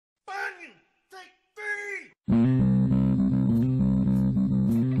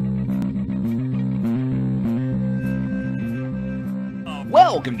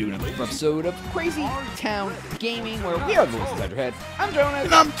Welcome to another episode of Crazy Town Gaming, where we are the voices inside your head. I'm Jonas.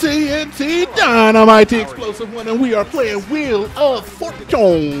 And I'm TNT Dynamite, the explosive one, and we are playing Wheel of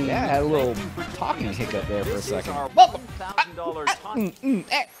Fortune. Yeah, I had a little talking hiccup there for a second. Welcome.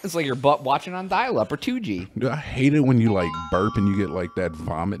 It's like your butt watching on dial-up or 2G. Dude, I hate it when you like burp and you get like that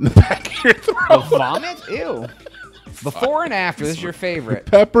vomit in the back of your throat. A vomit? Ew. Before and after, this is your favorite.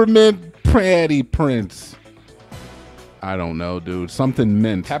 Peppermint Patty Prince. I don't know, dude. Something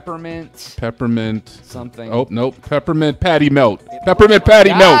mint. Peppermint. Peppermint. Something. Oh, nope. Peppermint Patty Melt. Peppermint Patty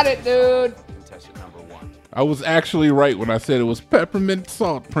Melt. Got it, dude. I was actually right when I said it was Peppermint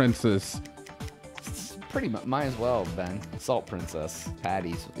Salt Princess. Pretty much, might as well have been. Salt Princess.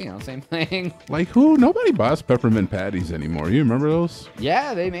 Patties. You know, same thing. Like who? Nobody buys peppermint patties anymore. You remember those?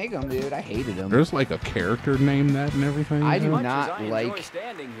 Yeah, they make them, dude. I hated them. There's like a character named that and everything. I do not like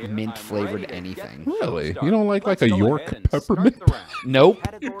mint-flavored anything. Really? You don't like a York peppermint? Nope.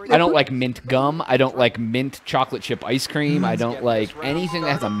 I don't like mint gum. I don't like mint chocolate chip ice cream. I don't like anything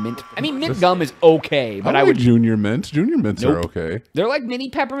that has a mint. I mean, mint gum is okay, but I would. Junior mints. Junior mints are Nope. okay. They're like mini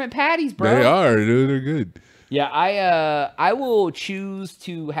peppermint patties, bro. They are, dude. They're good. Yeah, I will choose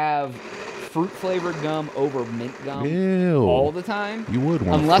to have fruit-flavored gum over mint gum Ew. all the time. You would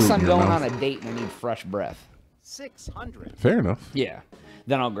want unless fruit I'm in your going mouth. on a date and I need fresh breath. 600. Fair enough. Yeah,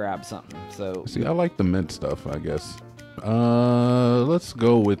 then I'll grab something. So See, I like the mint stuff, I guess. Let's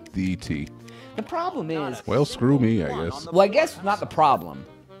go with the tea. the problem is, Well, screw me, I guess. well, I guess not the problem.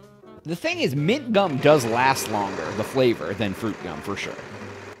 The thing is, mint gum does last longer, the flavor, than fruit gum for sure.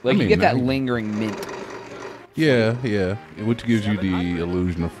 Like I mean, you get that maybe. lingering mint. Yeah, yeah. Which gives you the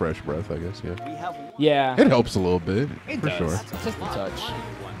illusion of fresh breath, I guess, yeah. Yeah, It helps a little bit, it for does. sure. Just a touch.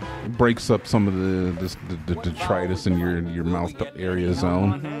 It breaks up some of the detritus in your mouth area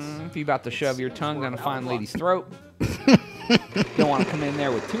zone. If you're about to shove your tongue down a fine lady's throat, don't want to come in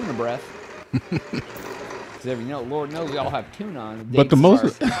there with tuna breath. Because you know, Lord knows we all have tuna on. But the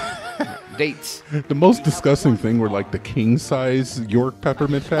most dates. the most disgusting thing were like the king size York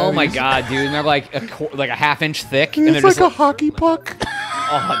peppermint patties. Oh my god, dude! And they're like a half-inch thick, and It's they're like just a hockey puck.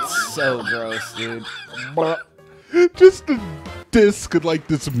 oh, it's so gross, dude. Just a disc of like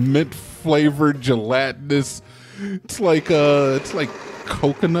this mint flavored gelatinous. It's like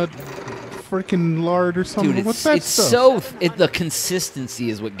coconut freaking lard or something. Dude, What's that it's stuff? the consistency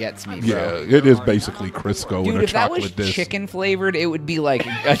is what gets me, bro. Yeah, it is basically Crisco Dude, in a if that chocolate was disc. chicken flavored, it would be like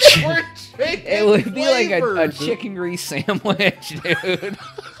a it would be like a chicken grease sandwich, dude.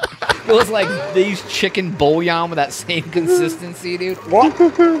 It was like they use chicken bouillon with that same consistency, dude.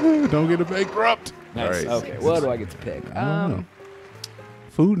 Don't get a bankrupt. Nice. All right. Okay, what do I get to pick?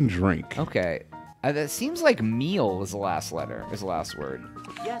 Food and drink. Okay. That seems like meal is the last letter, is the last word.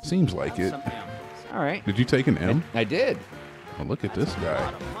 Seems like it. All right. Did you take an M? I did. Oh, look at this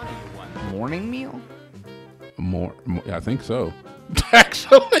guy. Morning meal? More, I think so.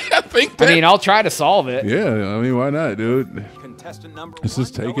 Actually, I think that. I mean, I'll try to solve it. Yeah, I mean, why not, dude? Contestant number Let's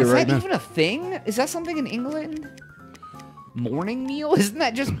just take it Is right that now. even a thing? Is that something in England? Morning meal? Isn't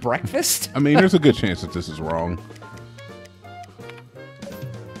that just breakfast? I mean, there's a good chance that this is wrong.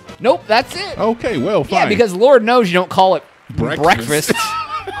 Nope, that's it. Okay, well, fine. Yeah, because Lord knows you don't call it breakfast.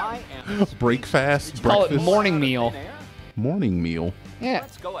 I am breakfast, Call it breakfast, morning meal. morning meal. Yeah.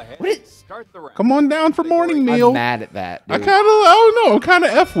 Let's go ahead. What is- Start the round. Come on down for morning meal. I'm mad at that, I dude. don't know, kind of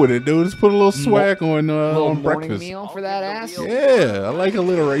F with it, dude. Just put a little swag on little on morning breakfast. meal for that ass? Yeah, I like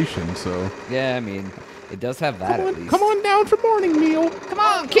alliteration, so. Yeah, I mean, it does have that at least. Come on down for morning meal. Come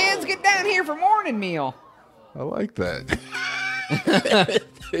on, kids, get down here for morning meal. I like that.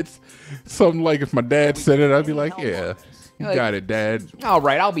 It's something like if my dad said it, I'd be like, yeah, you Like- got it, Dad. All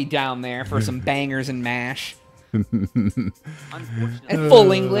right, I'll be down there for some bangers and mash. Unfortunately, And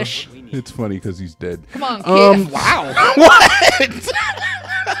full English. It's funny because he's dead. Come on, kid. Wow. What?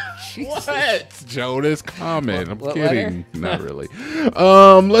 Jesus. What? Jonas, comment. I'm What kidding. Not really.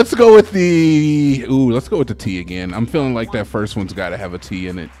 Let's go with the T again. I'm feeling like that first one's got to have a T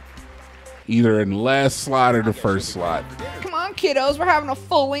in it. Either in the last slot or the first slot. Come on, kiddos. We're having a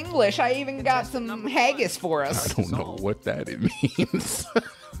full English. I even got some haggis for I us. don't know what that it means.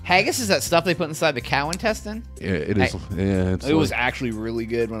 Haggis is that stuff they put inside the cow intestine? Yeah, it is. Yeah, it's It was like- actually really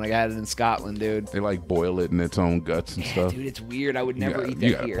good when I got it in Scotland, dude. they like boil it in its own guts and Yeah, stuff. dude, it's weird. I would You never gotta- eat you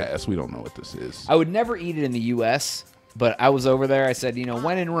that gotta here. pass. We don't know what this is. I would never eat it in the U.S., but I was over there. I said, you know,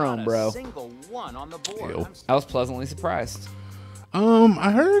 when in Rome, not a bro. single one on the board. Ew. I was pleasantly surprised.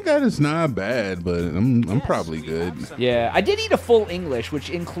 I heard that it's not bad, but I'm probably good. Yeah, I did eat a full English, which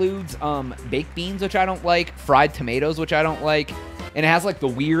includes baked beans, which I don't like, fried tomatoes, which I don't like, and it has like the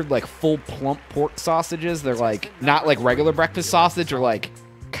weird like full plump pork sausages. They're like not like regular breakfast sausage, or like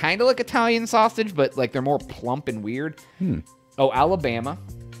kind of like Italian sausage, but like they're more plump and weird. Oh, Alabama.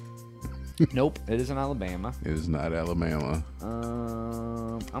 Nope, it isn't Alabama. It is not Alabama.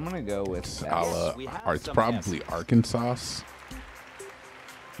 I'm gonna go with It's probably Arkansas.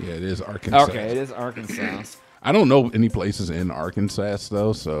 Yeah, it is Arkansas. Okay, it is Arkansas. I don't know any places in Arkansas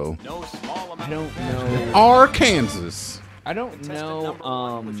though, so No small amount I don't know. Arkansas. I don't Contestant know. number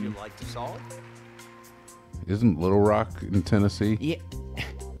one, would you like to solve? Isn't Little Rock in Tennessee? Yeah,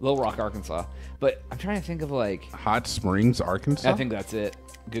 Little Rock, Arkansas. But I'm trying to think of like. Hot Springs, Arkansas. I think that's it.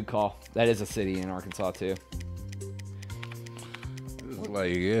 Good call. That is a city in Arkansas too. It's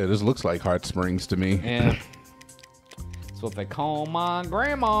like, yeah, this looks like Hot Springs to me. Yeah. That's what they call my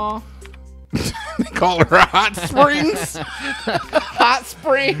grandma. They call her Hot Springs. Hot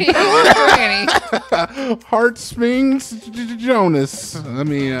Springs, Granny. Heart Springs, Jonas. I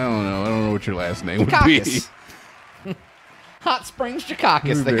mean, I don't know. I don't know what your last name would be. Dukakis. Hot Springs,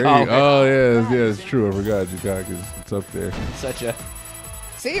 Jonaas, they There call you- it. Oh yeah, yeah, it's true. I forgot Jonaas. It's up there. Such a.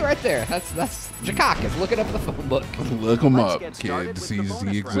 See right there. That's Jonaas. Look it up in the phone book. Look him Let's up, get started kids. with the He bonus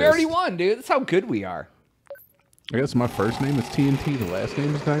exists. round. We already won, dude. That's how good we are. I guess my first name is TNT. The last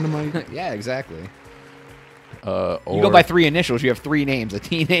name is Dynamite. Yeah, exactly. Or, You go by 3 initials. You have 3 names: a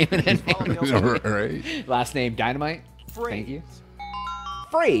T name and a name. right. Last name Dynamite. Phrase. Thank you.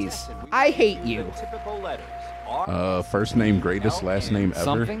 Phrase. I hate you. Typical letters. R, First name greatest, last name ever.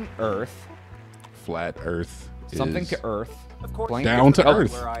 Something Earth. Flat Earth. Something is to Earth. of course, Blank. Down to Oh,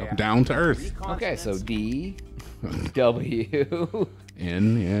 Earth. where I am. Down to Earth. Three Okay, so consonants. D, W,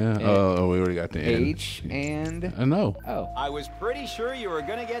 N. Yeah. Oh, we already got the N. H, and I know. O. I was pretty sure you were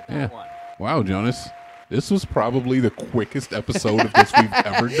gonna get that Yeah. one. Wow, Jonas. This was probably the quickest episode of this we've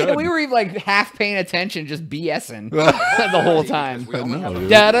ever done. And we were even like half paying attention, just BSing the whole time. We only have a dude.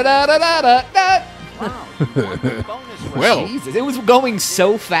 Da da da da da da da. round. Bonus round. Well, Jesus, it was going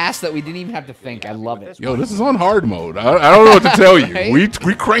so fast that we didn't even have to think. I love it. yo, this is on hard mode. I don't know what to tell you. Right?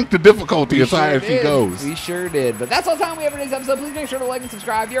 We cranked the difficulty We as high sure as she did. goes. We sure did. But that's all the time we have for today's episode. Please make sure to like and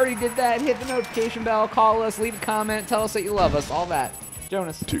subscribe. If you already did that, hit the notification bell, call us, leave a comment, tell us that you love us, all that.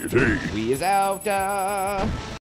 Jonas, TNT. we is out.